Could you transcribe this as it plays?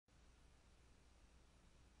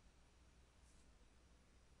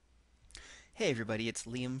Hey everybody, it's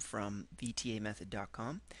Liam from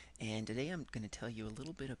VTAmethod.com, and today I'm going to tell you a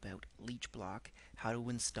little bit about LeechBlock, how to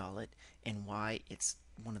install it, and why it's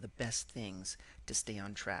one of the best things to stay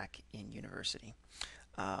on track in university.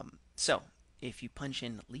 So, if you punch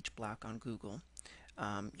in LeechBlock on Google,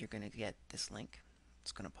 you're going to get this link.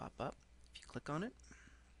 It's going to pop up. If you click on it,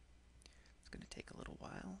 it's going to take a little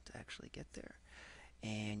while to actually get there,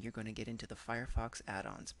 and you're going to get into the Firefox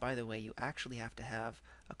add-ons. By the way, you actually have to have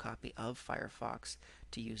a copy of Firefox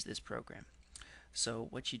to use this program. So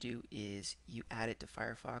what you do is you add it to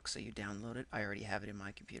Firefox, so you download it. I already have it in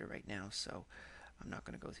my computer right now, so I'm not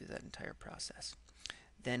going to go through that entire process.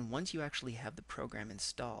 Then once you actually have the program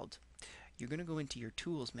installed, you're going to go into your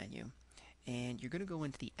Tools menu, and you're going to go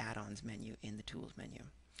into the Add-ons menu in the Tools menu.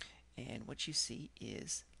 And what you see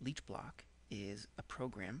is LeechBlock is a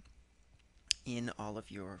program in all of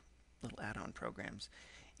your little add-on programs,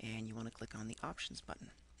 and you want to click on the Options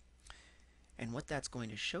button. And what that's going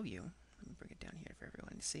to show you, let me bring it down here for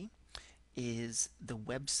everyone to see, is the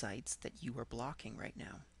websites that you are blocking right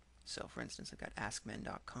now. So for instance, I've got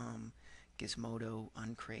AskMen.com, Gizmodo,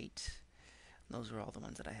 Uncrate. Those are all the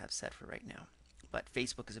ones that I have set for right now. But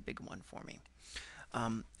Facebook is a big one for me.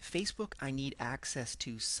 Facebook I need access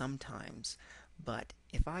to sometimes, but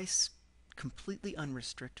if I completely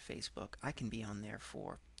unrestrict Facebook, I can be on there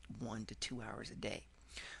for 1 to 2 hours a day.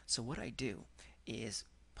 So what I do is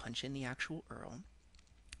punch in the actual URL,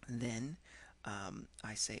 then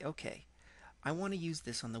I say, okay, I want to use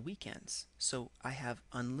this on the weekends. So I have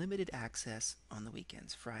unlimited access on the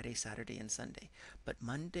weekends, Friday, Saturday, and Sunday. But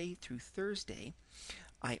Monday through Thursday,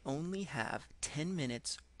 I only have 10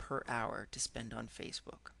 minutes per hour to spend on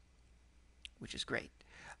Facebook, which is great.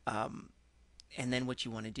 And then what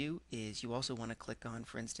you want to do is you also want to click on,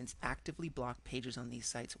 for instance, actively block pages on these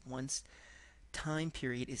sites once time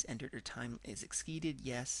period is entered or time is exceeded.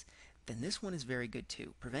 Yes. Then this one is very good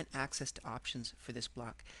too. Prevent access to options for this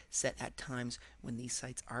block set at times when these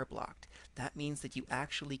sites are blocked. That means that you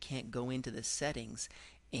actually can't go into the settings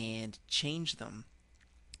and change them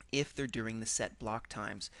if they're during the set block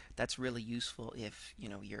times. That's really useful if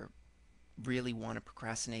you're really want to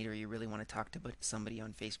procrastinate or you really want to talk to somebody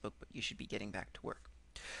on Facebook, but you should be getting back to work.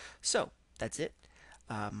 So that's it.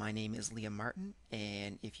 My name is Liam Martin,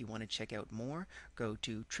 and if you want to check out more, go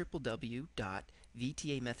to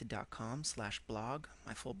www.vtamethod.com/blog.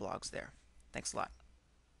 My full blog's there. Thanks a lot.